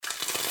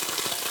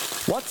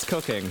What's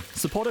Cooking?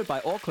 Supported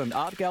by Auckland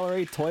Art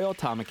Gallery Toi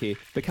Tamaki.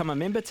 Become a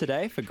member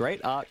today for great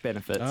art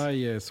benefits. Ah,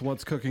 yes.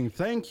 What's Cooking?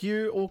 Thank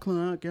you,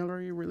 Auckland Art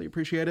Gallery. Really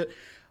appreciate it.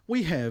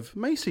 We have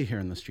MACEY here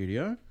in the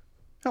studio.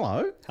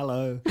 Hello.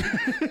 Hello.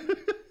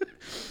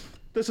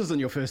 This isn't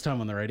your first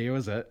time on the radio,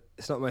 is it?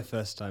 It's not my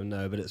first time,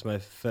 no, but it's my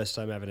first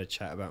time having a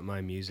chat about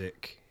my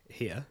music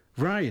here.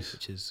 Right.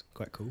 Which is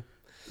quite cool.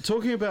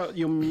 Talking about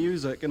your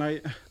music, and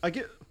I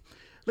get...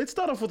 Let's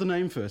start off with the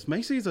name first.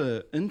 MACEY's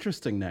an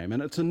interesting name,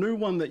 and it's a new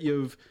one that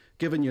you've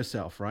given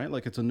yourself, right?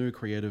 Like it's a new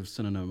creative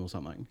synonym or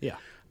something. Yeah.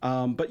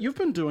 But you've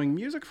been doing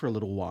music for a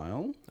little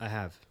while. I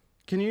have.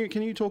 Can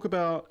you talk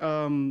about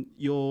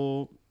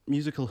your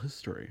musical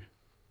history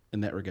in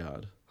that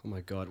regard? Oh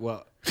my God.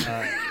 Well,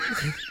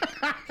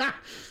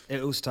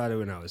 it all started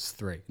when I was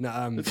 3.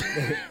 No,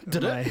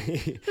 Did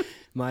it?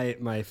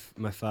 My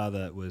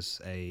father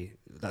was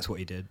that's what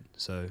he did.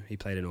 So he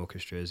played in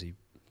orchestras. He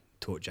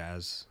taught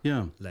jazz,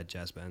 led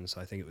jazz bands.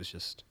 So I think it was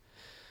just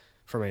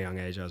from a young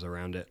age I was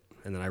around it,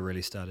 and then I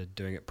really started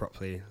doing it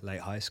properly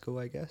late high school,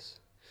 I guess,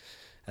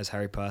 as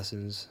Harry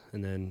Parsons,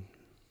 and then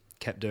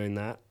kept doing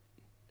that,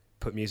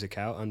 put music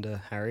out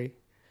under Harry,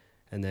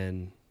 and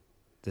then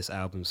this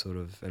album sort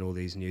of, and all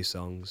these new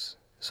songs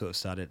sort of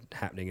started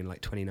happening in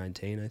like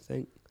 2019, I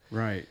think.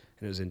 Right.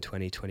 And it was in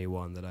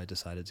 2021 that I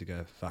decided to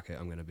go, fuck it,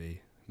 I'm going to be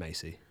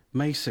MACEY.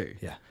 MACEY?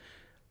 Yeah.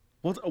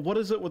 What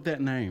is it with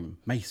that name,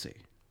 MACEY?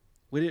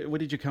 Where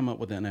did you come up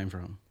with that name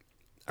from?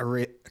 I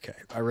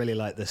really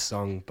like this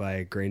song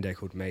by Green Day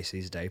called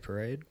Macy's Day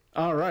Parade.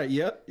 Oh, right,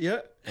 yeah.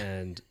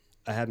 And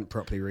I hadn't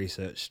properly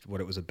researched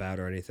what it was about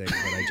or anything, but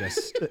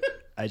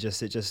it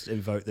just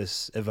evoked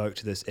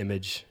this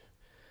image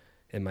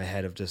in my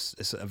head of just,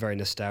 it's a very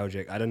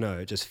nostalgic, I don't know,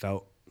 it just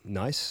felt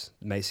nice,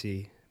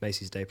 Macy's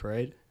Day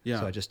Parade.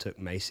 Yeah. So I just took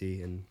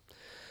MACEY and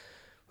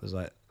was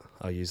like,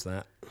 I'll use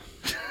that.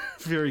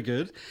 Very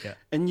good. Yeah.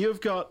 And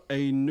you've got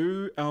a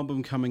new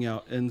album coming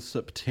out in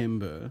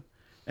September,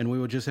 and we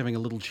were just having a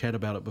little chat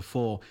about it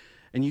before,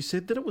 and you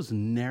said that it was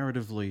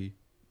narratively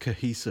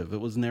cohesive, it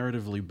was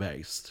narratively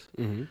based.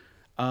 Mm-hmm.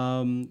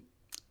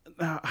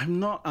 Now, I'm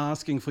not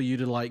asking for you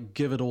to like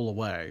give it all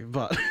away,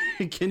 but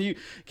can you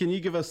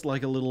give us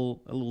like a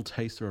little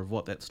taster of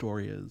what that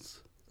story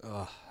is?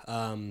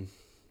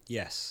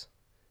 Yes.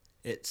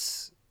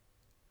 It's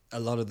a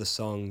lot of the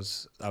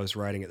songs I was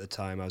writing at the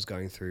time. I was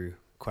going through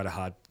quite a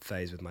hard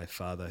phase with my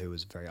father, who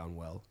was very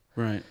unwell.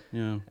 Right,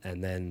 yeah.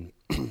 And then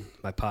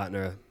my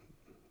partner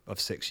of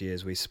 6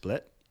 years, we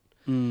split,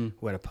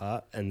 went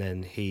apart, and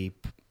then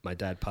my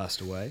dad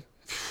passed away.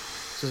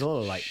 So there's a lot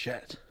of like...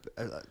 Shit.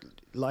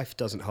 Life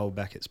doesn't hold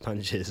back its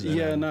punches.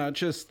 And, it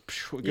just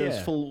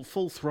goes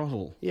full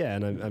throttle. Yeah,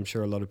 and I'm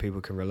sure a lot of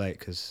people can relate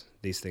because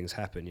these things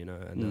happen, you know.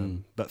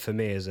 And but for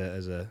me, as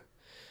a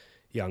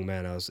young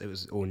man, it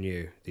was all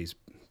new, these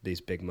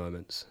big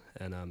moments.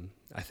 And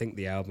I think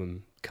the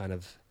album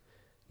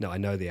I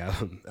know the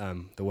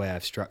album, the way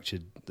I've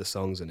structured the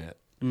songs in it,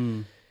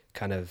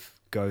 kind of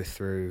go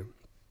through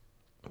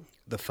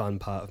the fun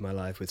part of my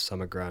life with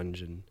summer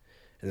grunge and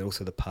then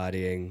also the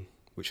partying,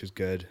 which was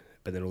good,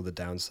 but then all the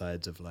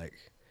downsides of like,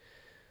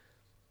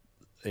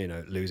 you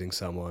know, losing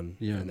someone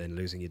and then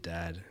losing your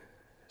dad.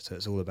 So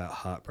it's all about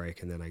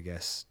heartbreak. And then I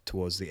guess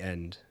towards the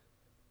end,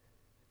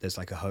 there's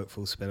like a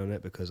hopeful spin on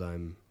it because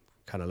I'm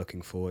kind of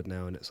looking forward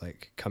now, and it's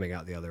like coming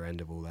out the other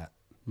end of all that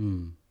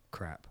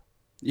crap.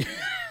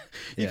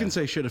 You can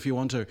say shit if you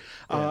want to.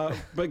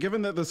 But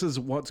given that this is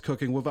What's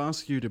Cooking, we've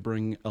asked you to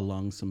bring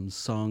along some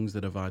songs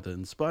that have either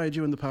inspired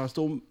you in the past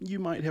or you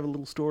might have a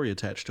little story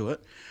attached to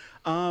it.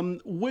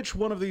 Which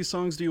one of these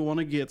songs do you want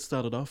to get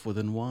started off with,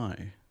 and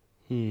why?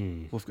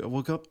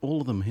 We've got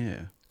all of them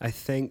here. I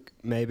think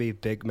maybe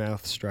Big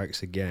Mouth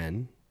Strikes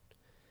Again.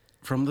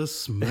 From the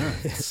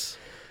Smiths.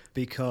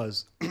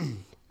 Because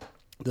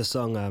the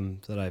song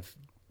that I've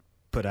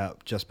put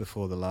out just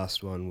before the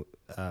last one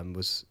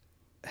was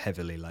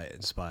heavily like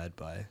inspired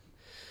by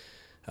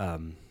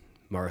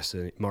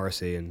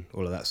Morrissey and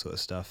all of that sort of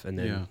stuff. And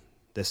then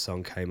this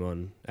song came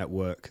on at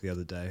work the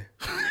other day.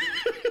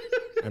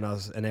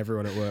 and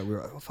everyone at work, we were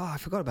like, oh, I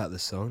forgot about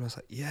this song. And I was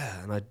like,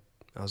 yeah. And I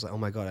was like, oh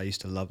my God, I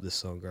used to love this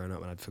song growing up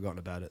and I'd forgotten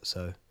about it.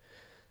 So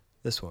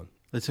this one.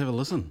 Let's have a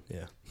listen.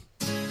 Yeah.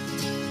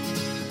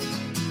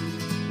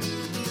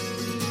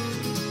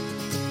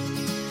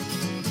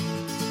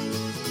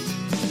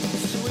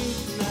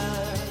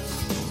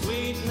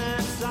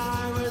 Sweetness,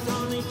 I was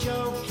only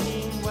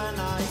joking when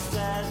I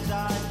said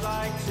I'd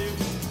like to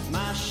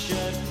mash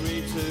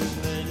every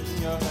tooth in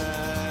your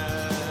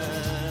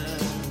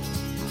head.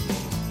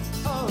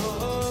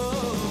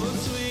 Oh,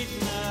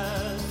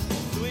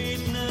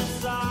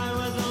 sweetness, I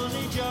was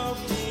only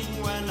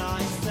joking when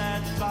I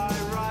said by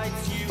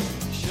rights you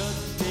should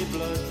be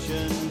bloodshot.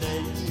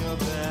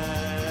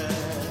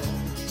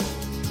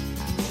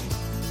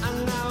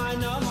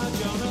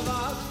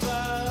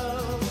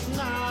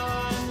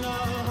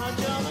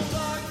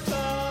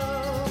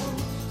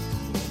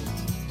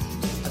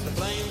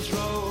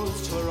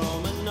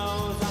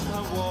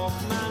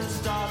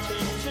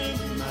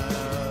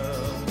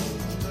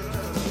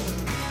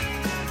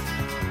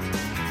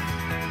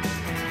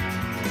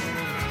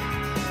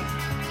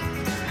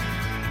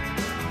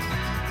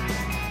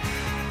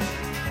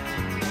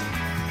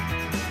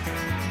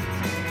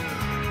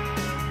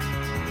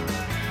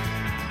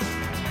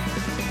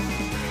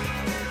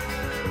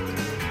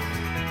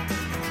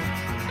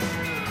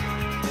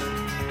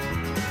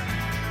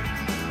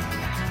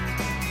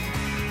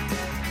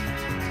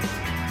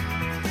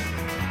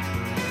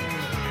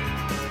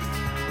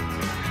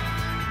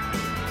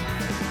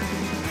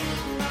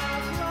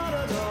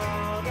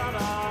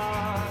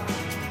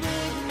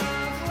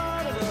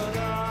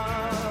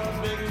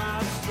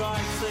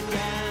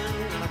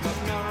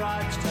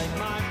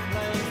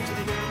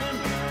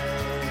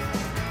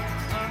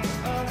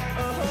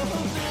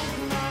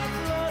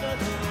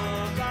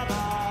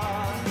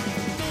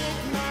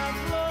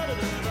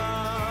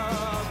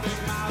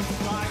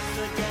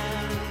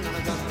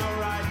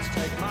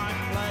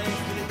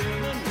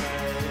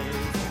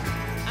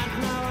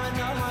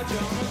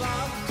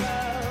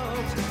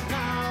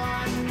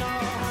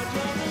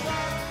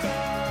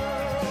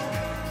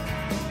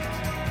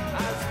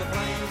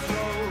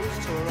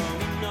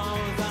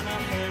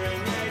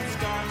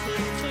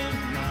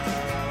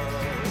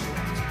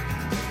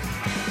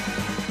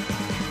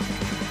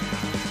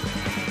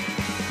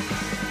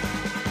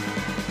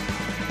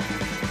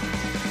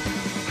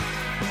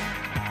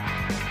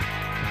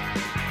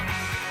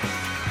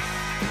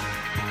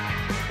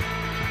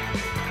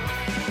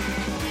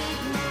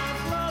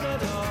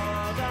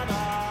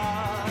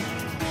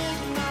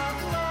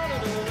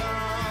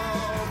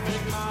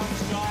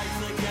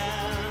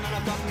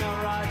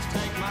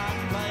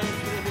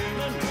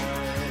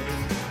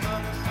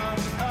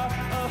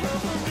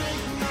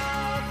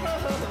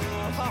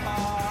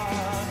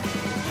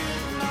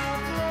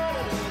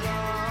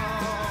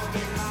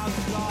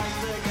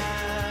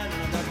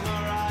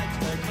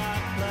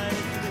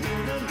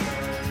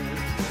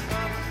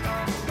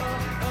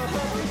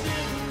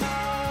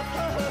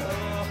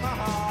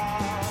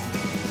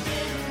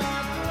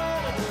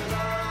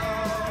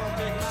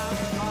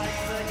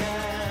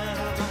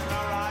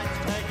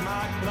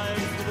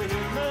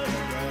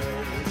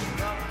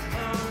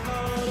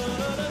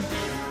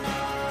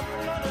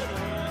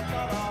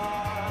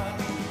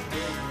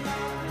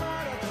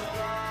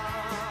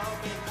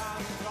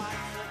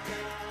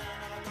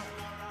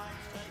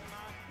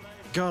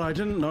 God, I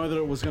didn't know that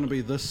it was going to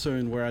be this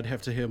soon where I'd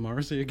have to hear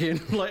Morrissey again.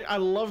 Like, I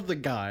love the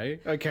guy,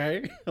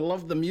 okay? I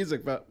love the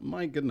music, but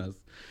my goodness.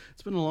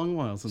 It's been a long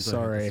while since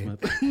I heard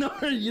Smith. No,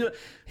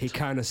 he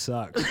kind of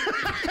sucks.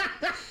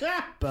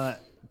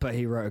 but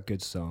he wrote a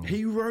good song.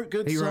 He wrote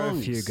good songs. He wrote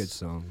a few good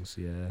songs,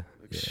 yeah.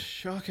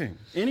 Shocking.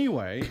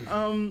 Anyway,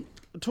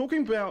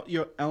 talking about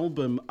your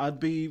album,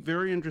 I'd be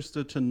very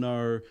interested to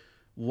know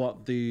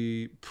what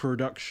the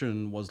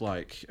production was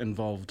like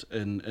involved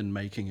in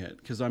making it.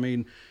 Because, I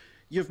mean,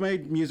 you've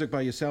made music by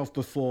yourself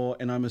before,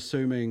 and I'm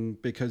assuming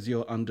because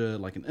you're under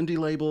like an indie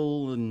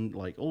label and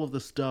like all of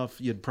this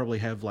stuff, you'd probably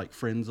have like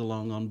friends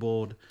along on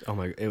board. Oh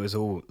my! It was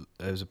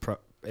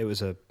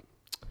a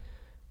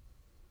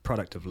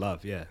product of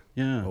love. Yeah,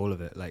 all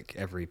of it. Like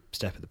every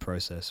step of the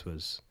process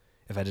was.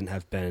 If I didn't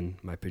have Ben,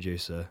 my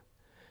producer,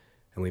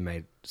 and we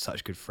made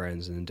such good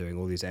friends, and then doing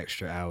all these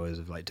extra hours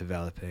of like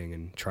developing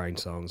and trying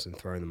songs and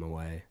throwing them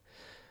away,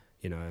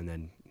 you know, and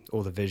then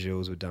all the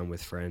visuals were done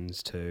with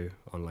friends too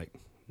on like.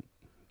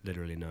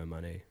 Literally no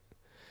money,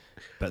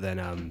 but then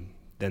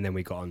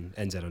we got on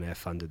NZ on Air,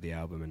 funded the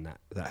album, and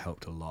that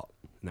helped a lot,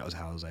 and that was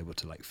how I was able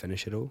to like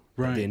finish it all.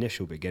 Right. But the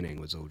initial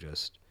beginning was all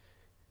just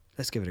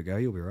let's give it a go,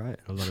 you'll be right.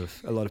 A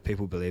lot of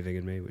people believing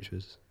in me, which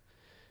was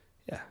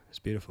it's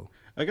beautiful.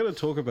 I got to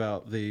talk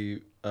about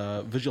the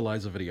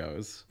visualizer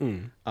videos.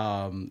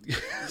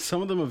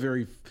 Some of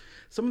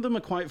them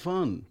are quite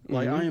fun.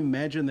 Like I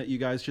imagine that you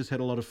guys just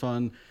had a lot of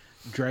fun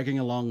dragging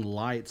along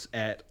lights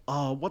at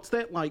what's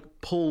that like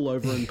pull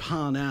over in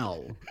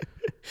Parnell?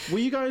 Were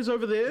you guys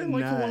over there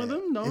like for one of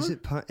them? No, is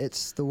it?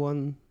 It's the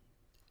one.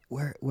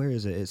 Where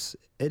is it?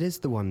 It is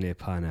the one near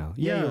Parnell.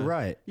 Yeah, you're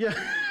right. Yeah.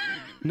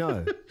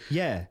 No.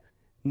 Yeah.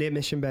 Near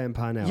Mission Bay and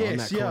Parnell. Yes. On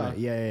that corner.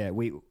 Yeah.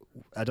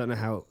 I don't know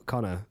how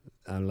Connor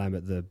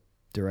Lambert, the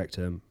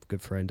director,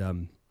 good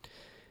friend,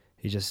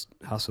 he just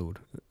hustled,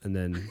 and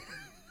then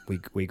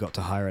we got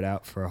to hire it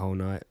out for a whole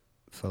night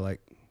for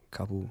like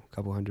couple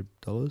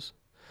 $100.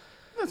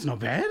 That's not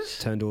bad.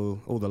 Turned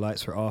all the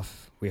lights were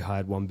off. We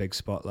hired one big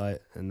spotlight,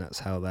 and that's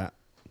how that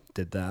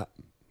did that.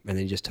 And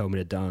then he just told me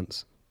to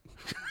dance.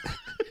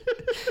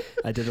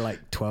 I did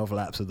like 12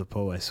 laps of the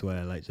pool, I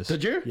swear. Like just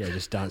did you? Yeah,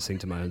 just dancing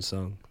to my own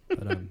song.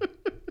 But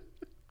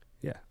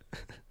yeah,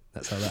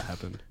 that's how that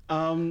happened.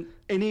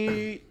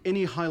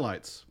 Any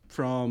highlights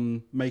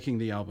from making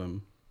the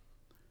album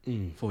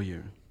for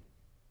you?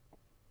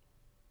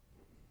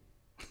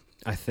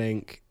 I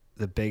think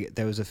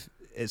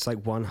it's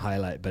like one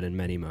highlight, but in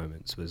many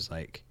moments was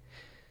like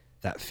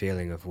that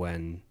feeling of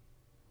when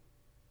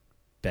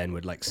Ben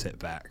would like sit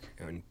back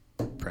and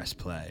press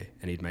play,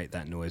 and he'd make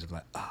that noise of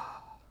like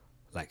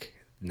like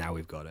now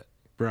we've got it.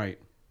 Right.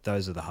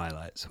 Those are the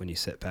highlights when you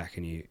sit back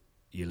and you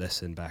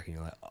listen back and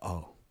you're like,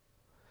 oh,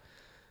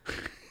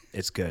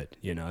 it's good,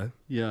 you know?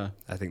 Yeah.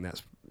 I think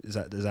is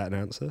that an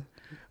answer?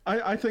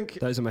 I think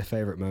those are my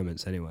favorite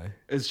moments anyway.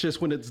 It's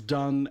just when it's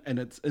done and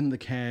it's in the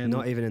can.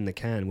 Not even in the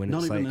can. When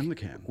not it's even like in the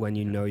can. When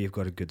you know you've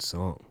got a good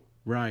song.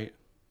 Right.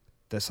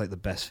 That's like the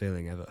best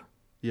feeling ever.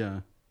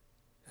 Yeah.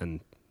 And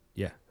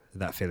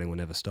that feeling will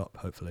never stop,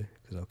 hopefully,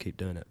 because I'll keep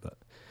doing it. But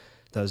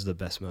those are the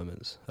best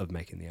moments of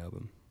making the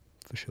album,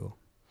 for sure.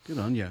 Good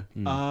on you.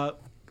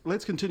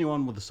 Let's continue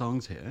on with the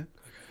songs here. Okay.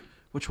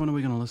 Which one are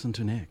we going to listen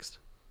to next?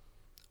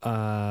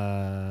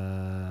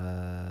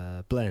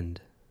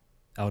 Blend.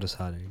 Aldous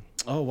Harding.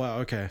 Oh, wow.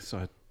 Okay. So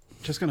I'm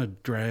just going to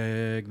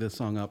drag this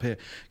song up here.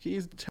 Can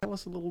you tell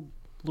us a little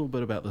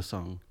bit about the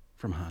song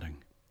from Harding?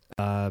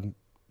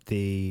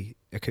 The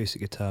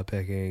acoustic guitar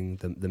picking,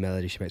 the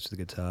melody she makes with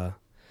the guitar,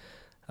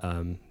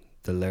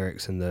 the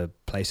lyrics and the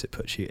place it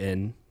puts you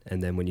in,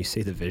 and then when you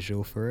see the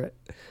visual for it,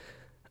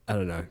 I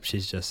don't know.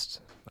 She's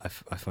just, I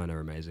find her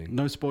amazing.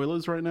 No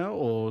spoilers right now,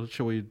 or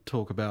shall we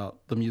talk about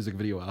the music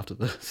video after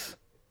this?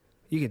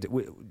 You can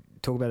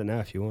talk about it now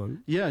if you want.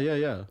 Yeah.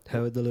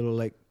 Her with the little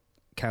like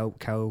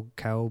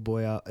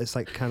cowboy out. It's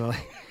like kind of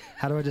like,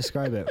 how do I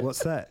describe it?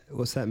 What's that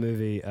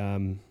movie?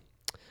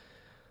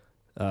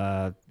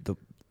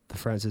 The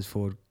Francis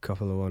Ford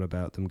Coppola one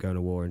about them going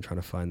to war and trying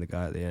to find the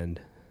guy at the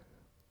end.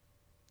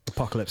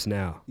 Apocalypse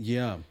Now.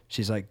 Yeah.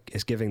 She's like,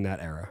 it's giving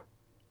that era,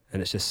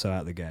 and it's just so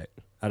out the gate.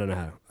 I don't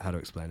know how to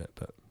explain it,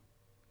 but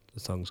the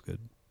song's good.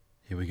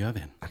 Here we go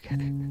then. Okay.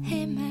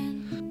 Hey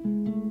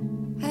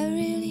man, I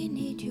really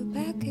need you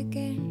back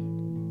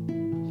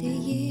again. The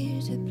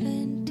years are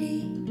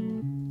plenty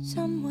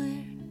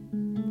somewhere.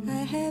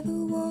 I have a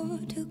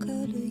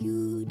watercolor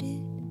you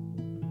did.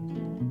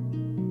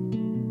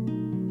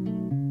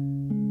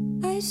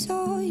 I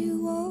saw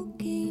you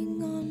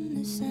walking on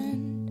the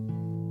sand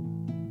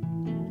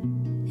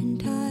in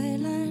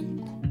Thailand.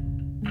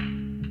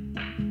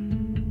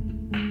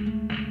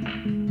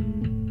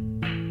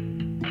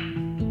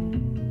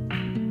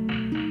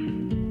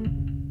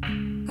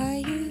 I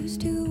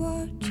used to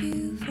watch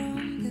you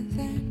from the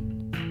van.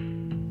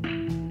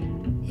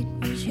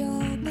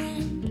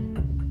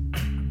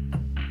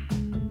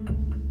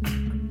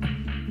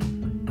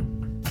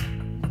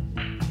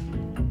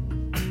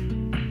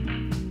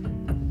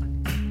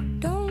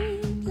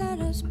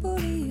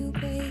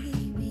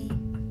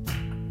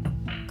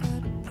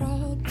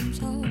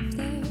 of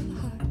the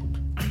heart,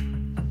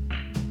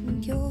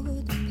 and you're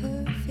the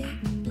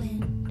perfect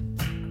blend.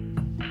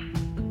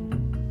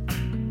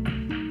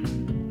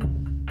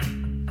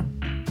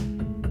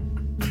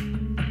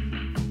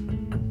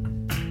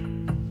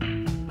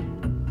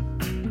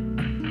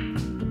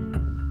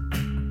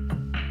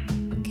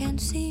 Can't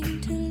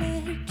seem to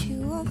let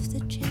you off the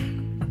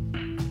chain.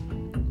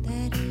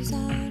 That is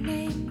our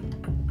name.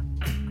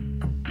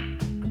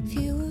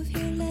 Few of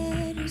your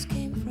letters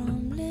came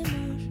from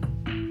Limoges.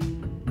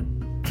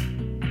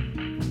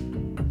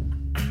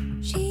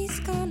 She's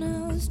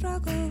gonna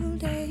struggle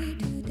day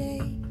to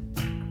day,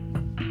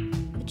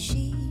 but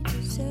she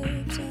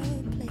deserves a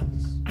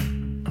place.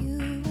 You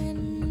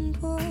and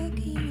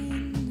walking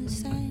in the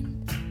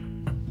sand,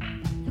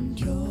 and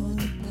you're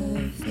the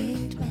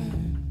perfect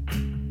man.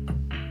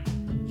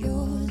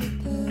 You're the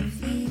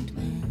perfect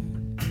man.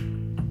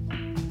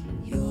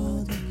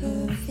 You're the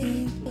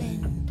perfect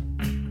blend.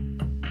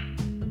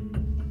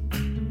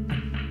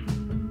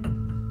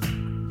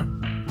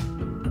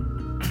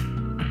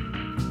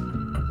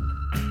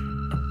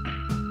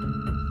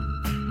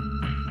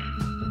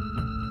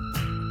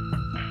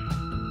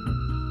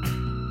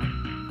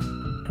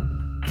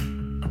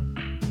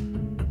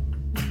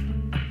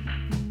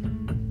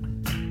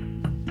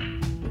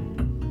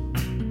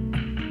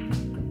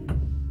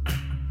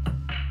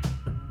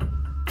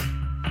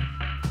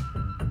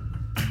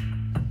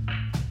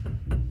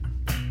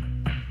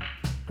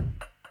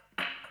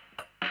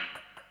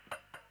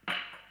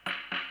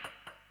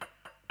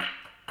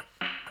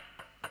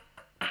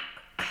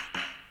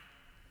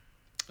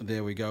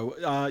 There we go.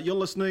 You're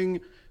listening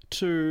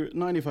to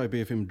 95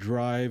 BFM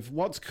Drive.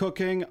 What's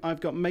cooking?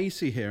 I've got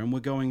MACEY here, and we're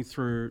going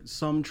through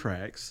some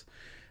tracks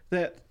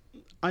that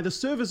either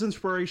serve as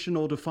inspiration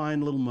or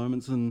define little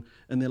moments in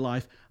their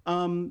life.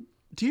 Do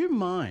you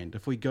mind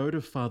if we go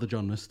to Father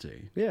John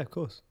Misty? Yeah, of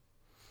course.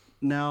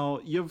 Now,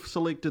 you've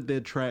selected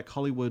their track,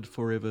 Hollywood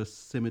Forever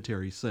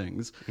Cemetery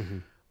Sings. Mm-hmm.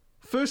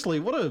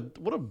 Firstly, what a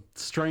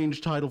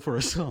strange title for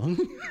a song.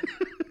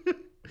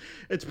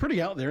 It's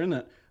pretty out there, isn't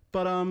it?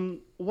 But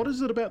what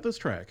is it about this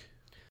track?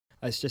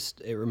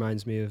 It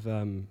reminds me of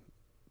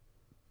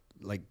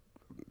like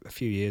a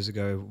few years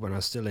ago when I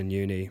was still in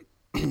uni,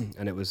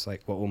 and it was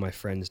like what all my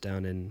friends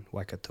down in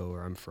Waikato,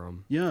 where I'm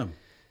from. Yeah.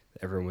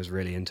 Everyone was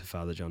really into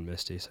Father John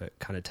Misty, so it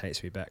kind of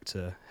takes me back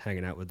to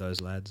hanging out with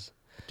those lads.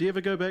 Do you ever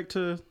go back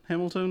to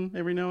Hamilton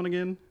every now and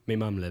again? My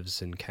mum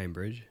lives in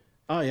Cambridge.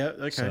 Oh yeah,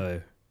 okay.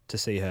 So to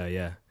see her,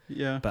 yeah.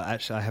 Yeah. But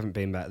actually, I haven't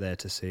been back there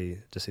to see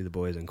the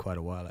boys in quite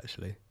a while,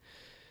 actually.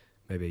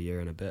 Maybe a year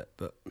and a bit,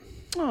 but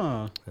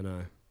Oh. I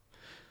know.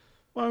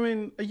 Well, I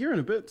mean, a year and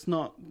a bit's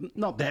not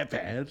that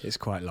bad. It's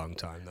quite a long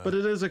time, though. But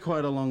it is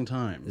quite a long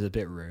time. It's a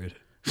bit rude.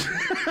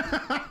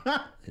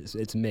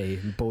 It's me,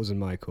 balls in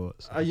my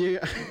court. So. Are you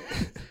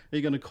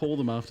going to call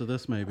them after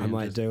this, maybe? I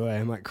might do it.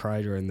 I might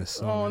cry during this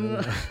song.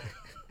 Oh,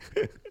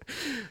 no.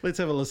 Let's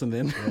have a listen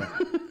then. Yeah.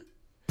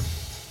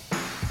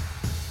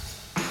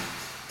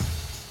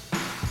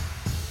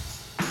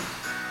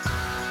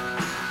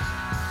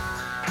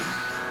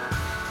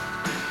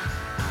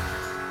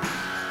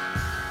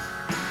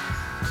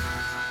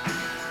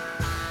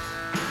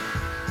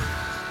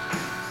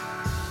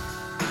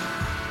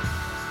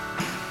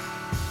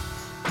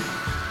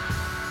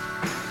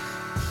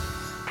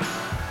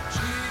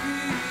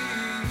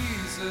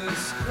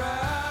 Jesus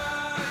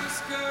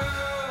Christ,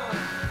 girl,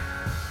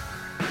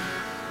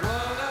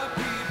 what are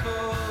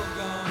people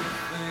gonna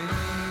think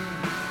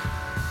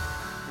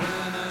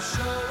when I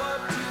show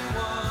up to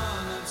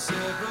one of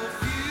several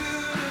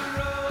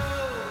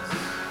funerals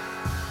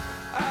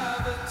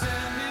I've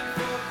attended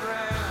for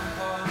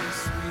Grandpa's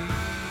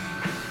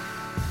suite?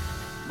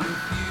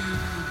 With you,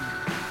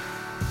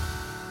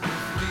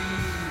 with me,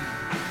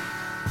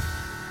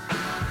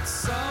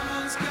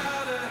 someone's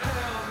gotta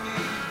help me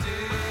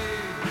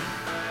dig.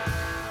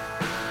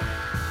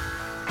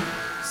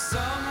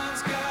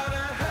 Someone's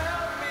gotta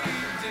help me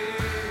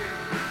dig.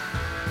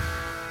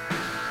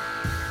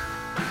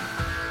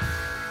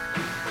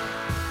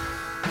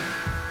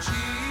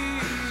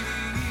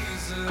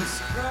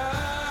 Jesus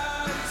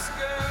Christ,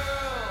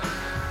 girl,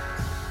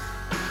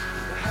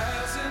 it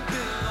hasn't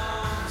been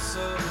long,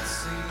 so it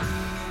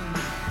seems,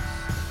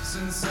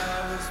 since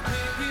I was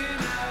picking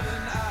out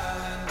an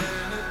island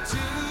and a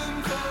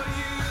tomb for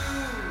you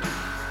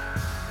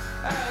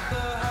at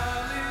the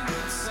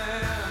Hollywood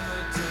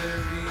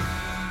Cemetery.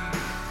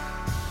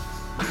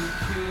 You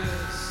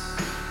kiss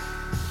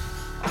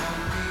on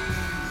me.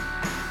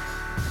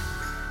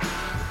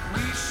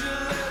 We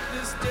should let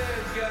this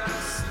dead guy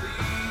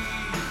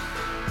sleep.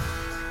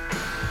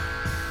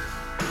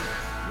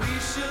 We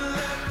should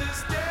let this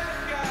dead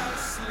guy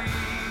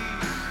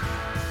sleep.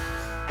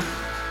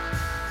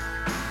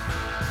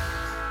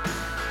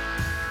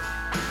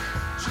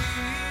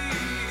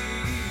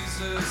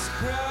 Jesus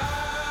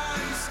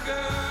Christ,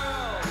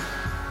 girl,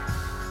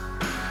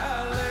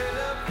 I laid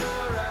up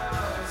for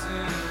hours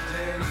in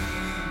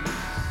days,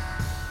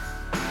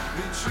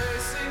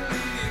 retracing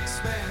the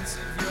expanse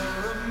of your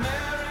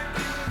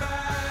American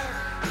back,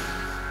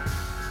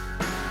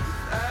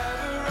 with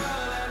Adderall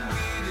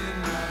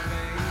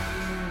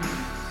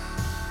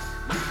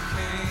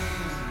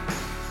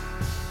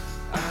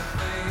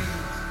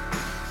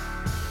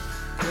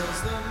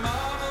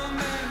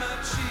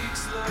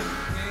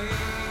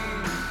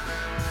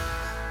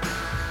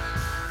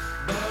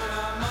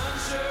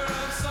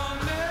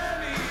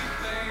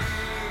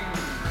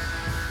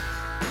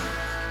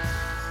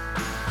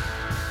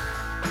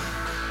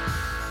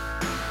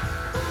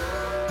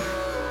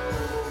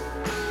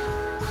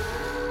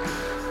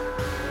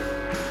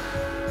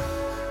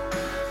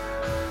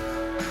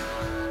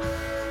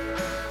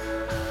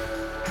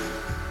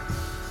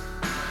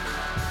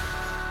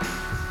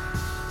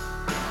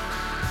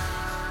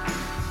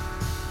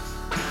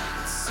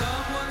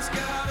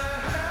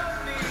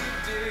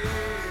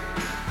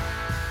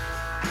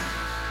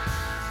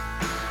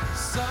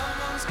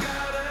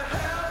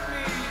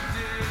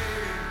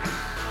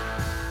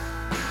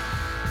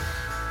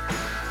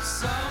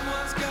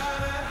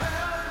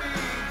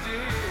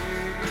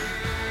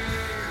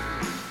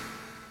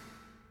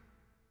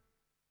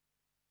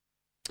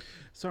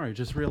Sorry,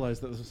 just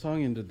realised that the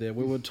song ended there.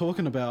 We were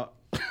talking about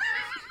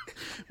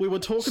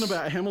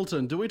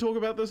Hamilton. Do we talk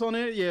about this on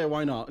air? Yeah,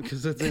 why not?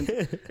 Because it's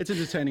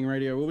entertaining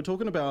radio. We were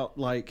talking about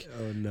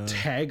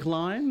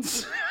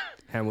taglines.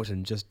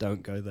 Hamilton, just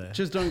don't go there.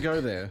 Just don't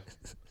go there.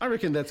 I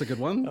reckon that's a good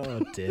one.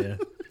 Oh dear.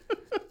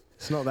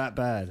 It's not that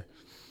bad.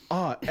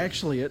 Oh,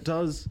 actually, it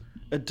does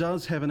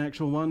have an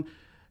actual one.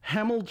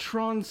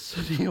 Hamiltron,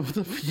 City of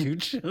the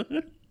Future.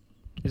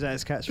 Is that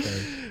its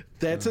catchphrase?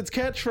 That's its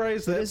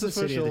catchphrase. That's the official.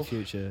 City of the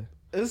Future.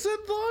 Is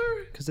it though?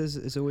 Because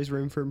there's always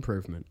room for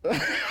improvement. So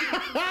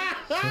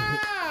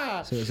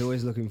it's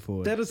always looking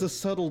forward. That is a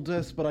subtle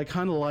diss, but I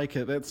kind of like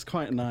it. That's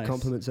quite nice.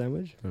 Compliment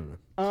sandwich? I don't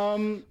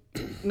know.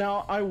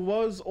 Now, I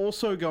was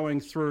also going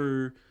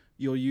through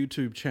your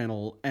YouTube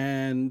channel,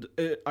 and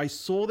I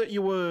saw that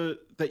you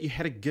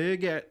had a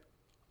gig at,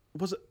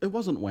 it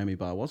wasn't Whammy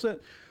Bar, was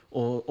it?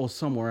 Or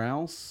somewhere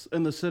else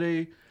in the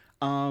city.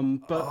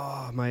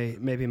 But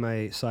maybe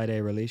my Side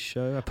A release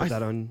show. I put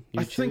that on YouTube.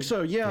 I think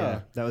so,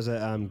 yeah. That was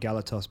at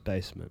Galatos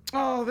Basement.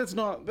 Oh, that's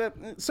not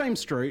that same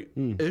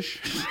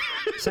street-ish.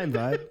 Same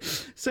vibe.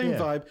 Same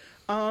vibe.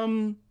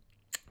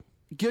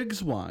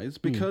 Gigs wise,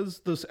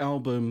 because this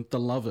album, The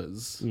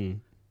Lovers,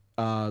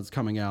 is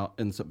coming out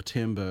in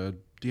September,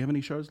 do you have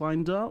any shows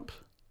lined up?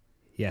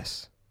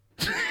 Yes.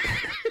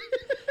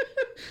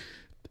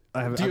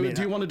 Do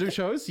you want to do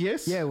shows?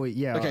 Yes? Yeah,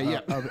 Okay,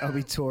 yeah. I'll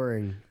be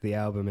touring the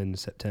album in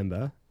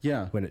September.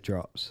 Yeah. When it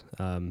drops.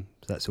 So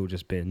that's all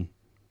just been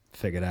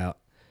figured out.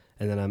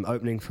 And then I'm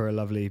opening for a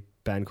lovely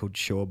band called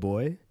Shore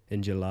Boy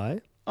in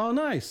July. Oh,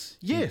 nice.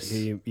 Yes.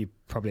 You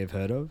probably have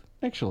heard of.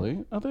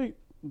 Actually, are they...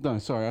 No,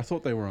 sorry, I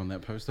thought they were on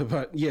that poster,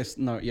 but yes,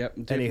 no, yep,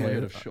 definitely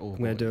heard of Shore Boy.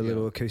 I'm going to do a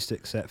little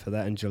acoustic set for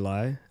that in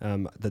July.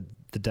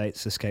 The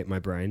dates escape my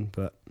brain,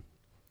 but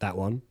that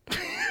one.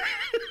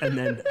 and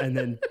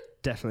then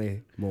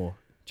definitely more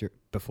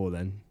before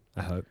then,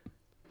 I hope.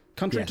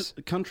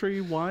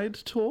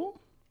 Countrywide tour?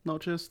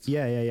 Not just...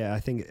 Yeah. I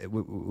think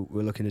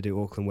we're looking to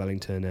do Auckland,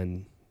 Wellington,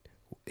 and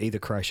either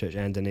Christchurch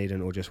and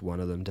Dunedin, or just one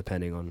of them,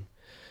 depending on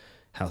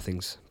how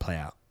things play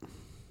out.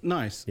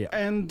 Nice. Yeah.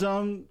 And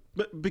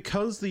but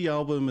because the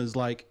album is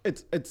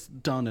it's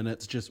done and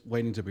it's just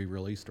waiting to be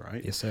released,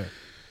 right? Yes, sir.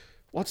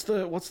 What's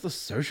the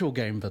social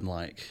game been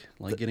like?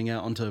 Like getting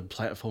out onto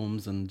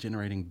platforms and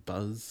generating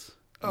buzz?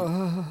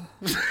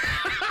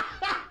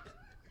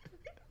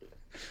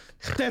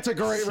 That's a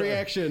great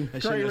reaction.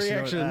 Great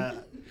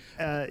reaction.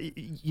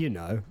 You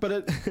know. But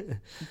it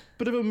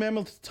bit of a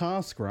mammoth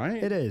task,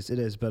 right? It is.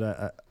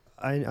 But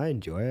I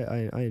enjoy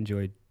it. I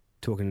enjoy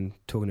talking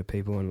to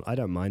people, and I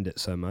don't mind it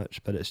so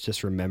much. But it's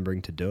just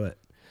remembering to do it.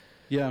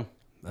 Yeah.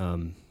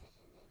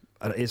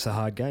 It's a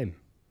hard game.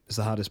 It's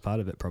the hardest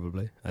part of it,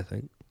 probably, I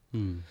think.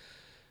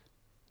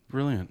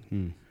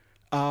 Brilliant.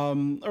 All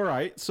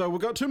right. So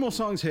we've got two more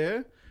songs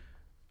here.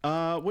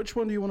 Which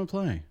one do you want to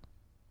play?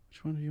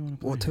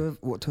 What two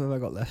have I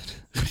got left?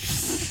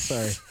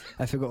 Sorry,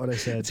 I forgot what I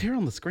said. It's here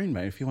on the screen,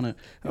 mate. If you want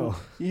to,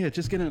 yeah,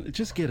 just get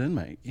in,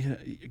 mate. Yeah,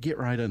 get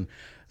right in.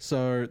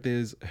 So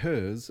there's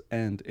Hers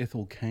and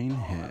Ethel Cain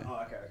here.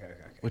 Okay.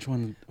 Which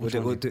one?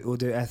 We'll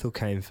do Ethel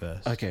Cain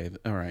first. Okay,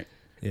 all right.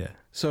 Yeah.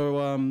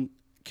 So,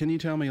 can you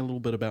tell me a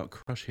little bit about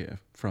Crush here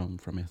from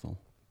Ethel?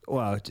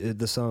 Well,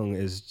 the song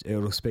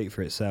it'll speak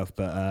for itself,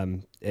 but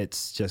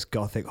it's just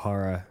gothic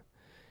horror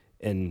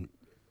in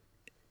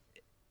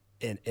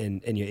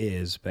your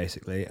ears,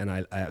 basically, and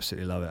I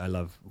absolutely love it. I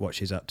love what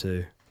she's up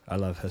to. I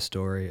love her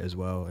story as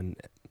well, and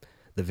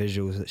the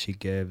visuals that she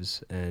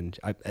gives, and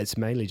it's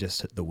mainly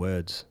just the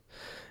words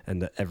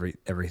and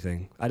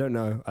everything. I don't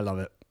know. I love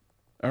it.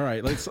 All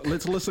right, let's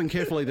listen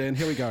carefully then.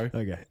 Here we go.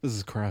 Okay. This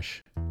is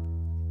Crush.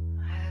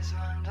 His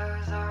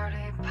windows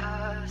already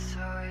passed,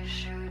 so he's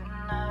shooting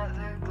at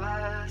the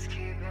glass,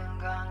 keeping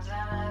guns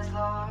in his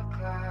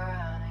locker,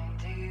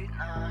 and he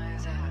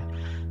denies it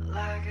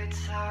like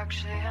it's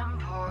actually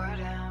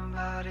important,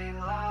 but he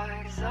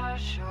likes that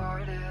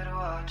shorted.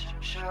 Watch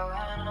him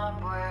showing up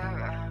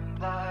wearing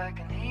black,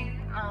 and he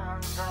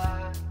knows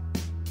that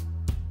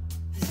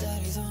his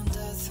daddy's on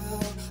death row,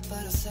 but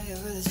I'll say it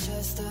with his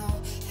chest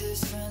out.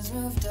 His friends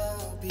moved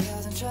out, he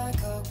hasn't tried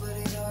coke, but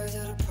he's always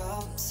had a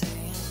problem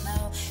saying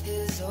now.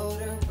 His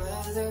older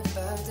brother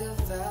back to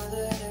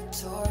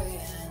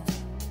valedictorian.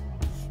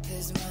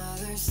 His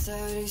mother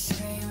said he's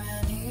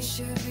screaming, he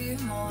should be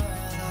more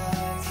like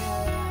her.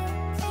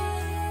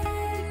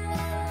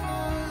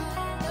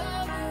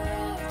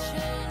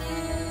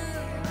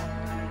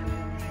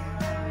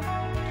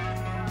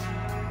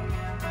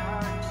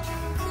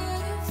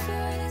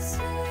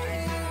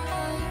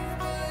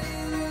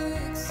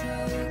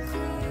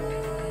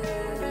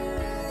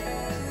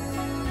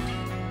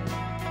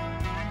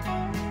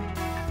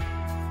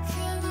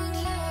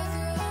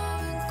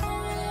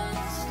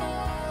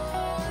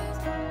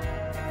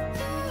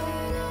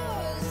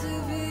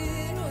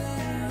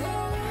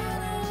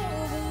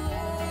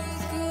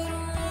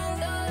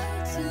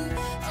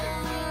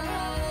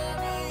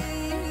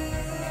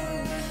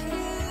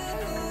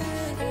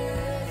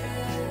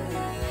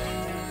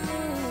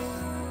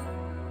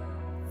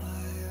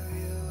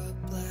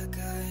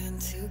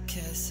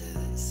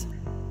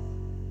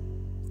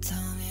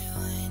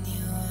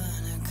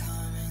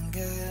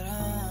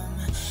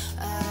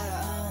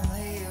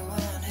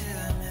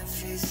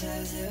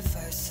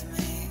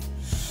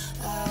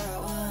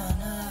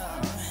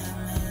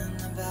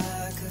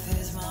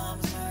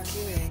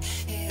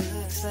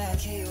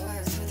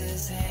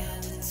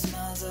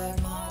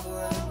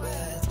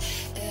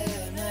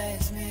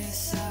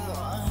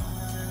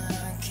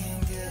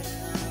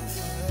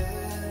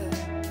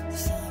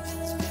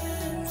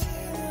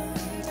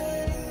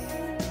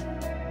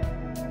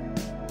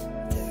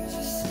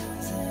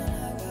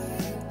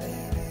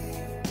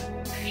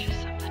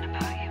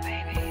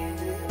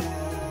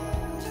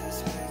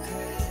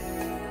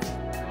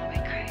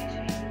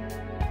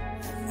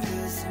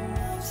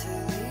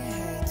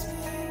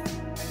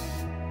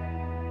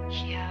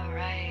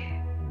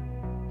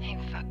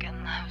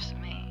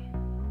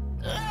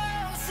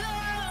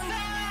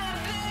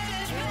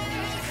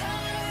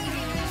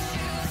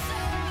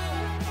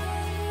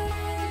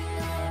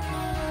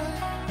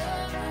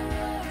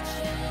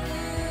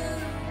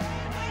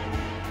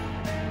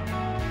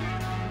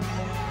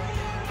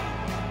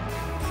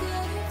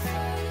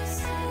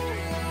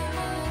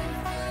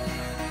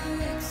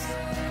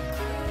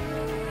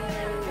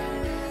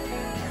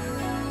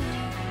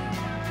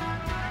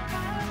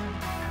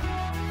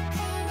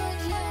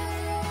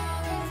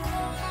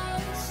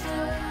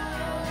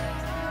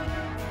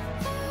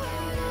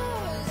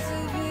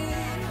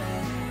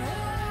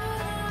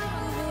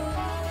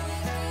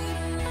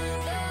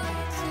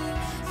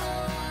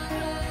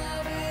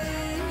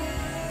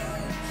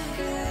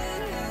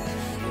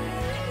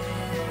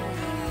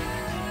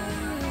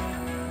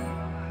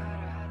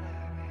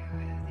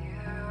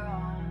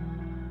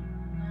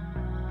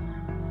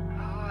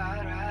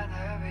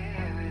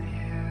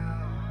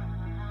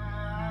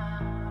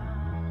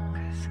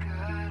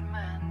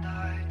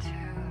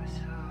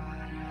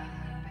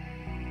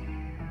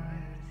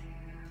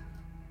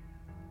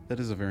 That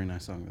is a very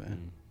nice song there.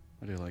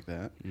 I do like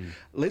that.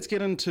 Let's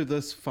get into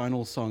this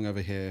final song over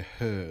here,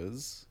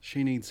 Hers.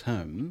 She Needs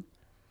Him.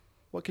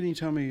 What can you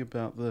tell me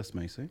about this,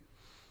 Macey?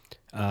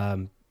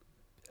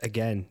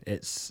 Again,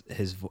 it's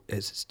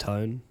his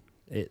tone.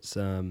 It's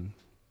I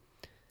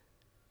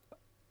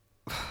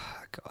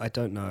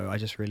don't know. I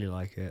just really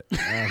like it.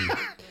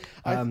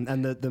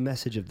 And the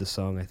message of the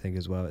song, I think,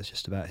 as well. It's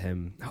just about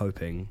him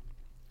hoping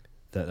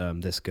that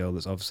this girl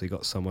that's obviously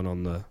got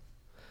someone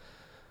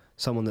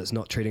that's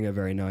not treating her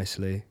very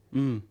nicely.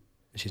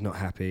 She's not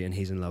happy, and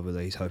he's in love with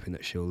her. He's hoping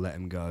that she'll let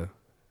him go,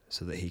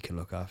 so that he can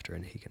look after her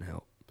and he can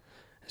help.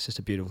 It's just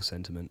a beautiful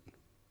sentiment.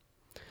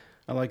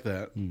 I like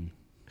that.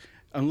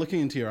 I'm looking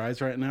into your eyes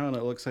right now, and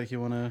it looks like you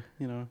want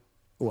to,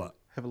 What?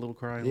 have a little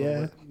cry. A Yeah,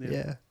 little bit.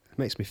 yeah. It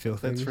makes me feel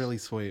things. That's really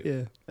sweet.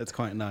 Yeah. That's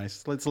quite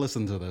nice. Let's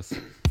listen to this.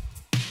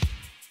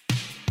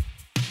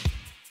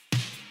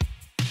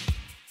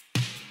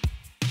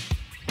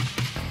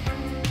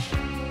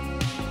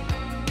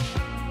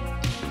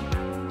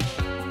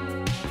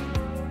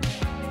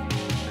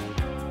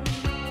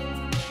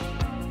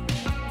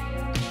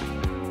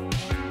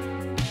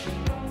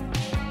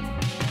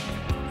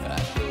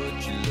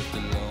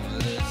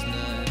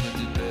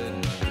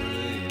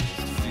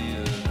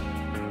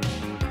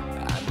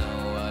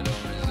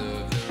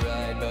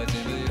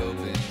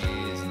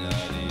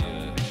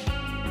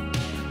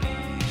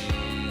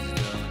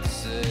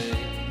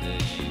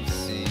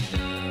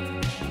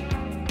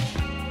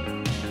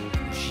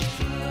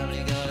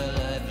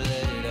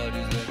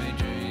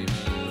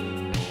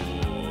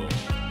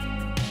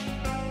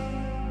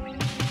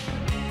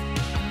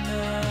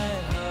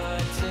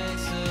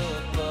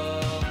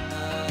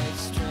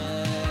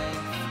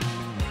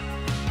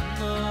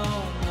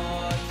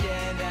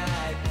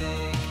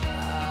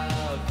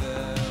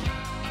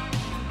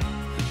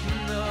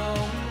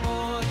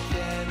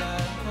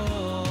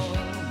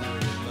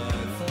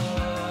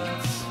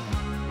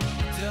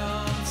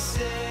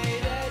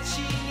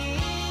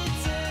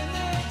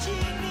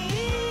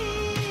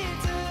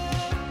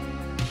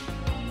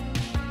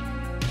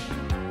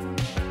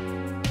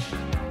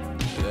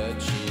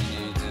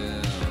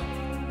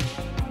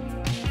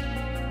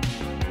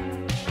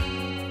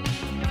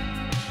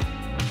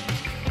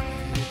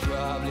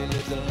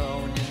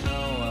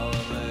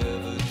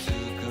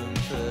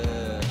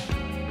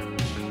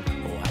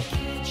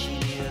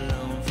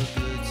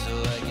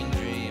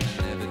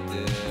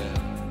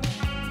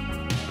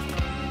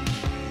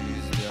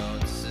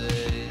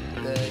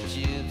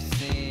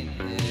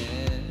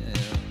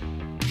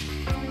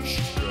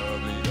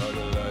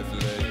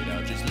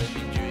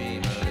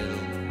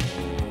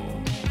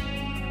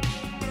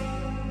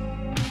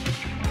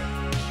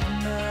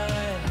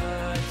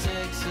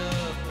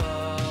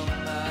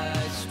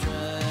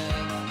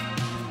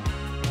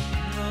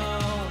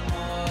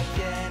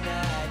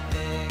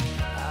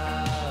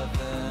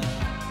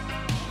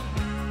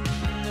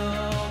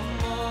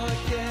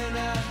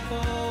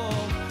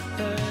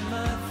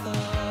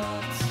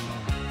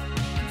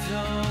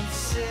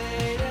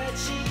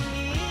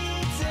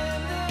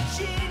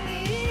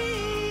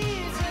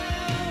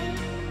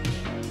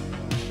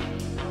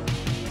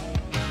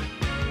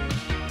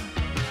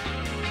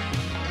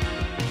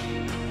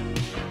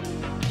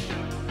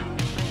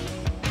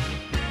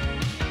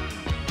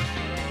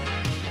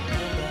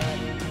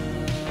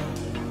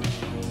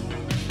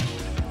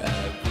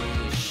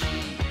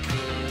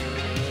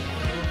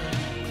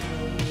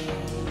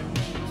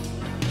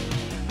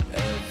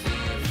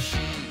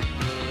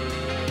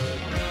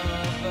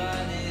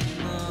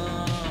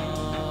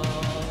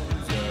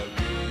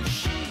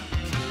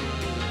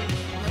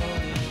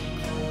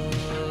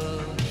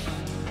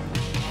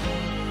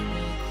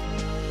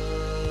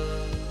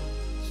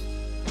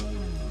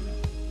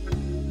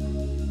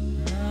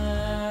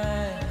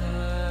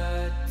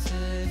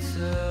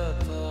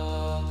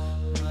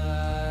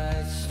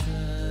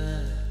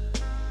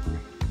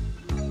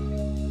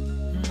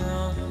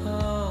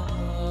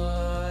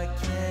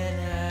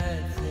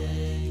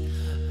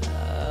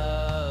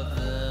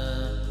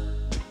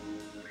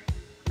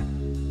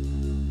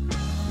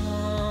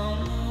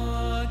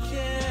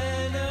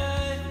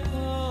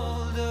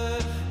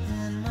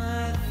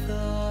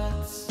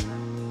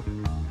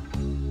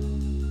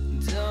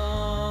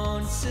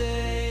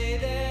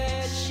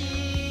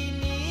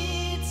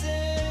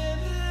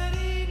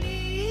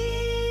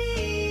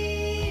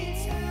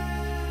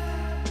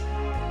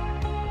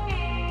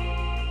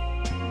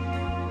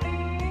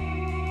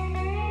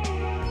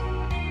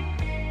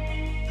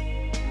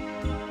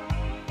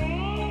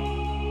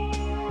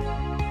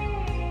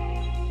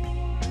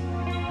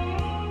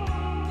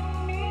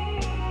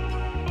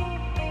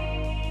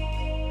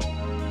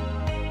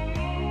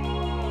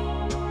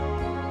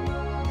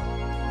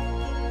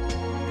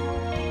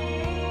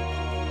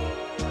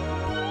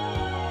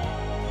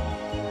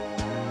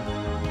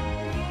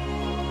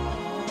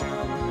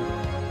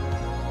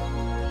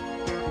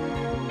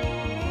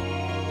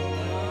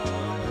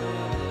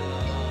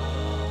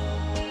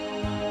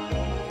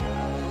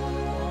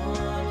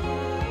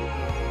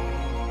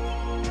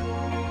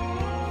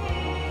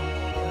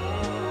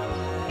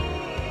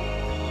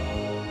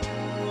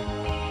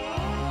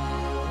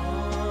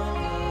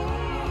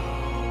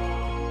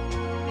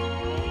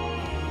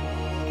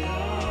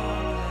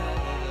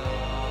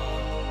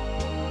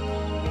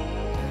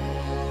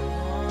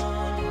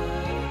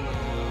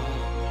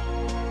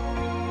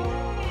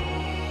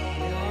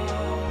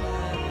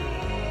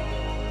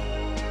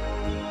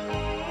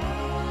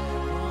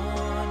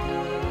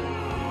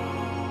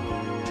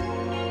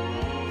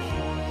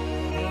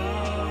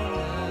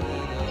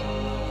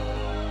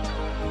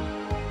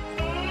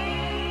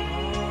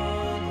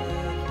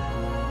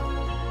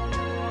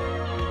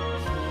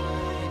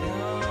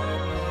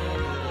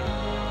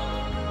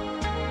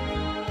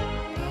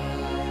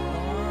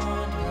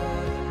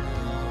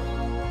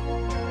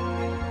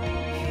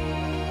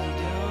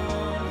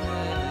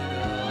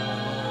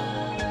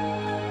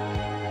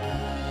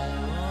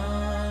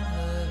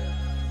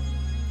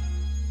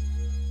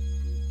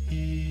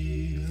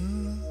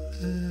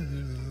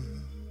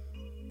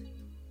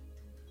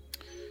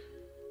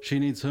 She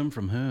needs him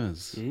from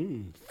hers.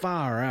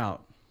 Far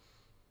out.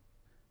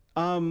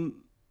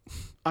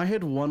 I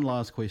had one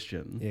last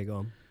question. Yeah,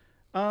 go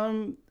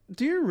on.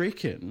 Do you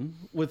reckon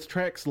with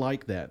tracks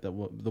like that, the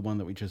one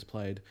that we just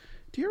played,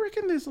 do you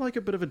reckon there's like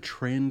a bit of a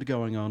trend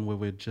going on where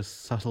we're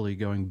just subtly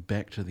going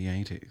back to the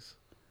 80s?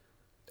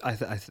 I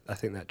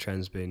think that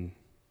trend's been,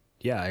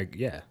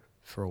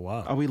 for a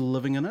while. Are we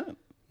living in it?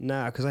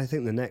 Nah, because I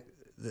think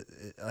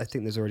I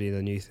think there's already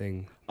the new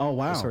thing. Oh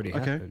wow! It's already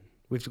happened.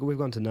 We've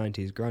gone to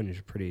 90s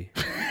grunge pretty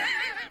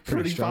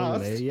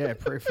strongly. fast. Yeah,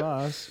 pretty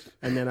fast.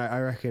 And then I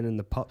reckon in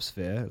the pop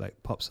sphere,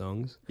 like pop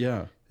songs,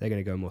 Yeah. they're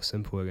going to go more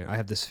simple again. I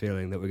have this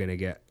feeling that we're going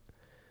to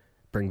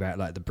bring back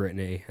like the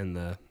Britney and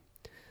the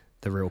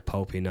real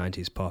pulpy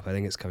 90s pop. I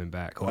think it's coming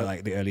back, or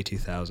like the early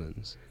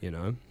 2000s, you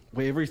know?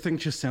 Where everything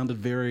just sounded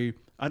very,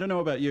 I don't know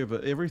about you,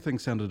 but everything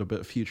sounded a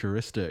bit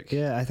futuristic.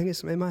 Yeah, I think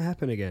it might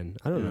happen again.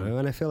 I don't know.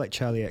 And I feel like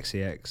Charlie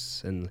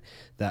XCX and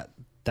that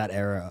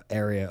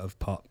area of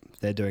pop,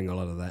 they're doing a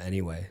lot of that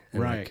anyway.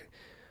 And Right. Like,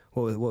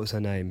 what was her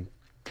name?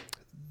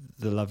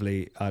 The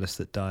lovely artist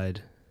that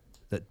died,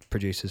 that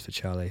produces for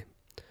Charlie.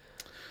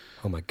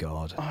 Oh my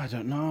God. Oh, I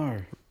don't know.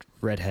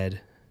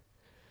 Redhead.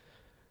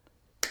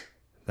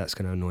 That's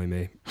going to annoy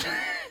me.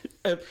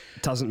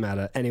 Doesn't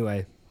matter.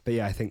 Anyway, but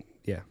yeah, I think,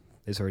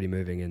 it's already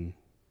moving in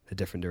a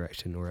different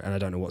direction, and I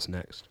don't know what's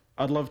next.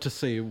 I'd love to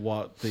see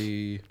what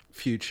the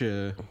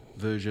future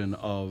version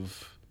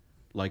of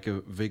like a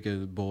Vega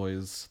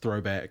Boys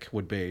throwback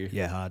would be.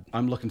 Yeah, hard.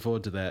 I'm looking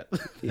forward to that. Yeah,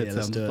 That let's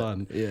sounds do it.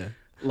 fun. Yeah.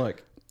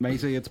 Look,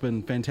 Maisie, it's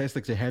been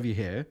fantastic to have you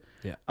here.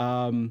 Yeah.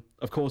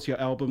 Of course, your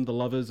album, The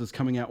Lovers, is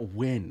coming out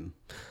when?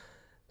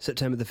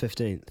 September the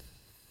 15th,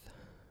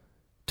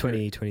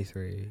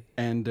 2023.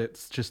 And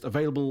it's just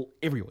available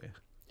everywhere.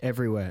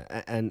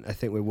 Everywhere. And I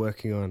think we're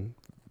working on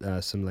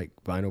some like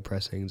vinyl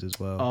pressings as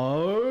well.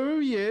 Oh,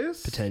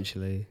 yes.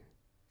 Potentially.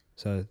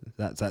 So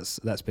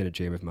that's been a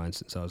dream of mine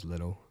since I was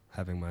little,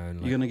 having my own.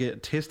 Like, You're going to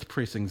get test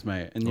pressings,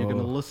 mate, and you're going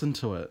to listen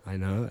to it. I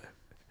know.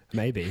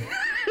 Maybe.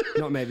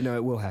 Not maybe. No,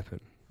 it will happen.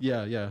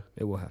 Yeah, yeah.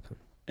 It will happen.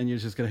 And you're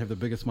just going to have the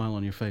biggest smile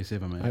on your face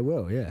ever, mate. I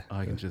will, yeah.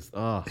 I can just,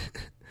 I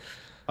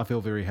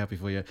feel very happy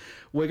for you.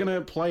 We're going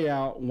to play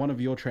out one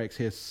of your tracks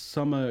here,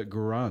 Summer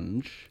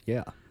Grunge.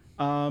 Yeah.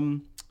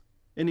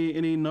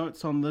 Any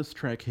notes on this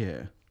track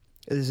here?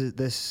 This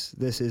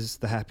is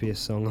the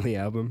happiest song on the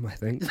album, I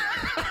think.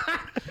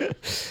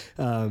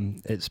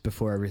 It's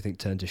before everything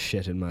turned to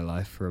shit in my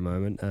life for a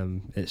moment.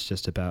 It's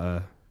just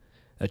about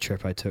a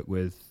trip I took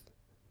with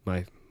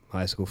my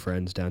high school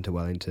friends down to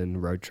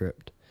Wellington, road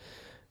tripped,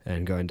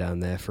 and going down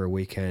there for a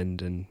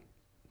weekend and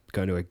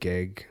going to a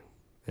gig,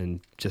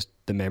 and just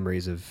the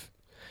memories of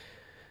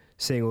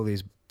seeing all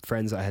these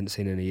friends that I hadn't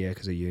seen in a year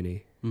because of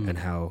uni, and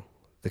how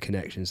the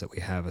connections that we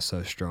have are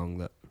so strong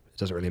that it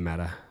doesn't really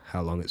matter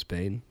how long it's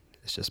been.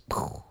 It's just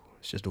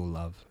all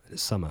love.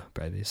 It's summer,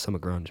 baby. It's summer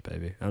grunge,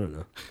 baby. I don't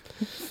know.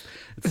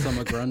 It's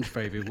Summer Grunge,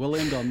 baby. We'll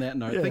end on that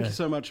note. Yeah. Thank you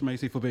so much,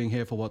 Macy, for being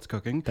here for What's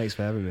Cooking. Thanks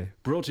for having me.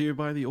 Brought to you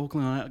by the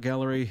Auckland Art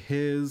Gallery.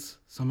 Here's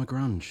Summer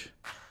Grunge.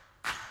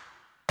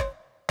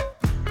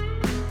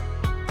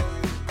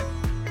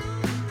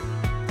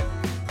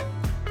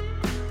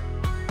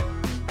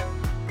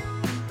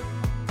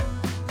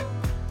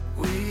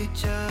 We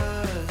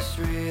just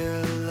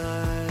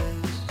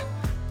realized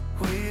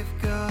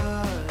we've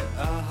got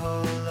our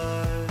whole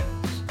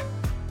lives.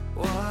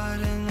 What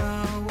in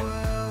the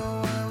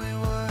world were we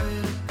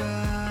worried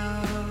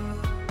about?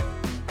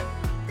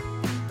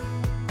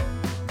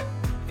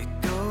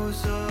 It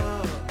goes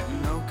up,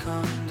 no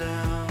come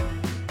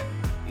down.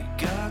 You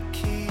got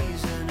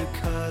keys and a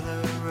car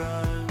that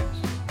runs.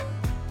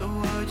 The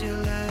world you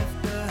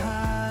left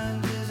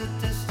behind is a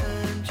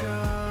distant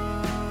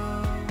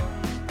drum.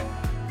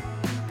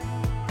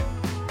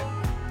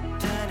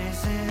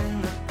 Danny's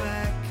in the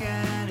back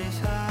and he's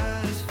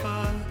high as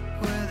fuck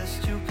with a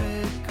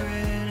stupid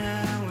grin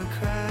and we're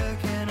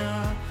cracking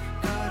up.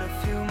 Got a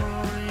few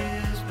more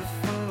years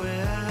before we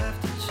have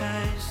to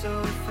change, so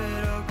if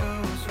it all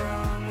goes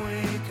wrong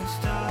we can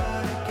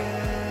start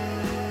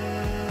again.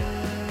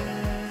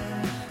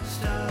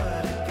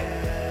 Start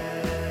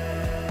again.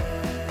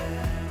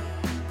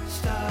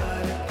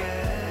 Start again.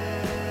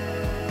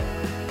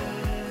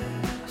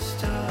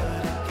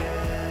 Start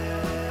again.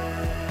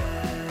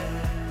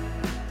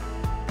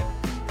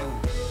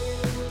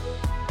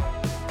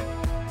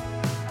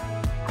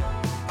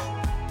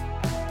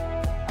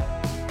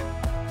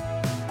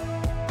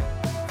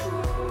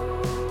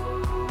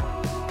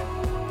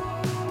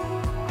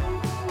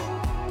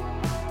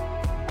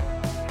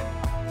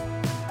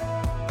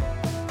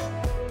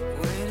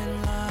 Wait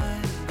in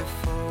line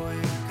before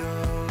we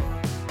go.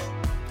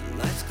 The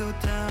lights go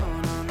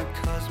down on the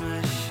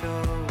Cosmic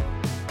show.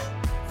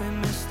 We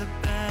miss the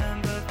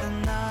band, but the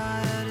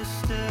night is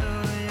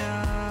still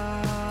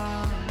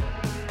young.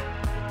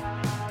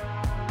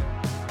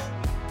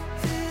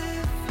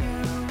 If you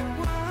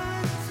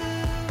want to,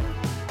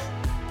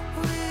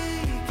 we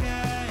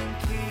can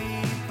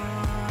keep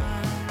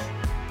on.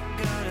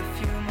 Got a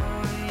few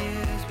more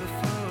years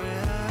before we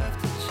have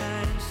to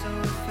change, so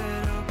if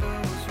it all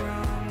goes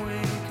wrong, we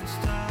can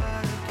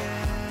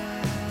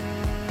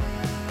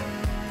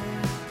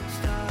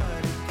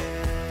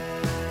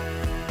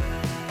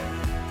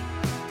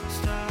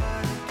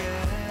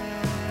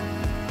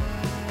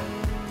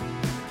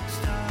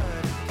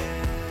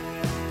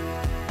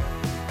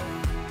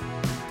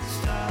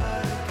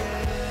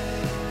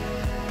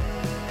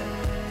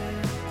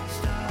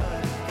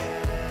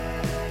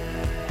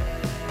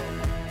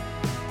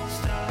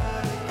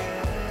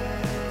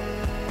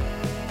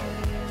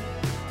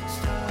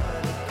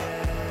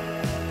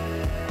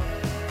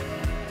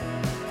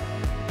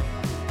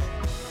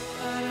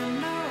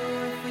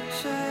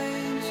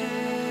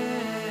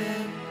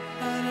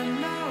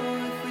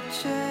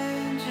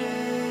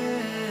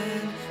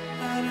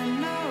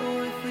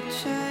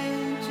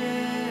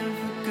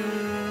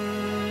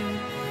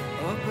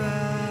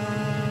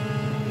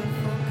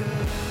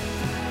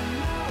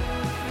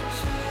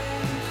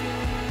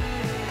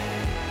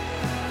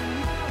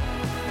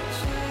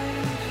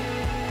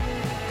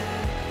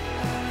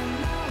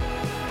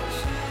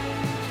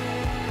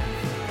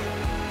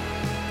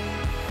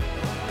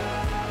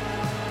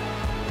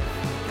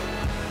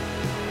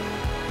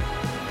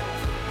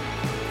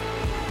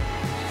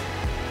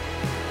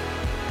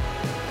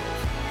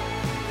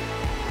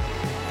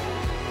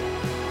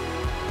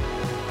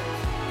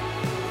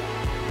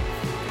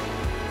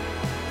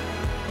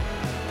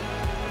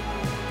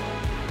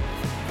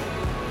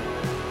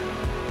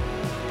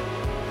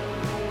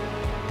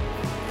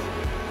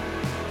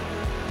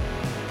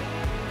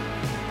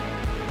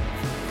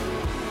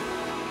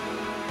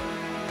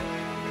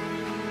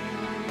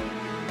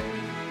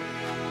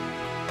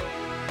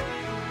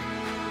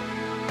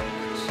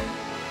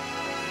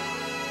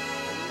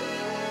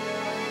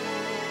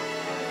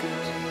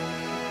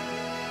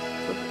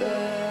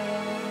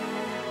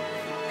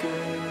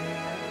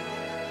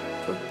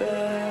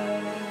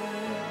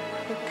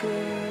good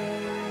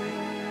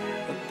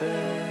or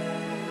bad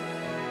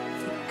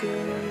for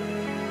good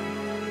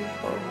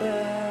or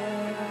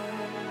bad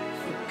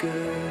for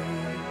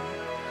good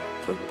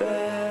for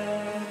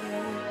bad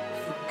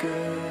for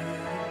good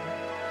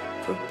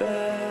for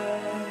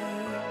bad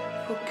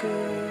for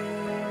good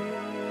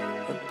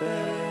or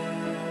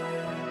bad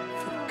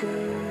for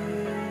good.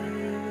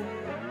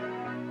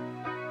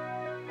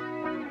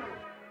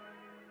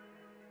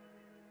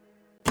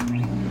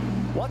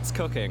 What's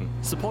Cooking?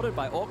 Supported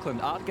by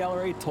Auckland Art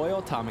Gallery Toi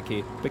o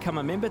Tamaki. Become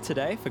a member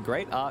today for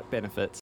great art benefits.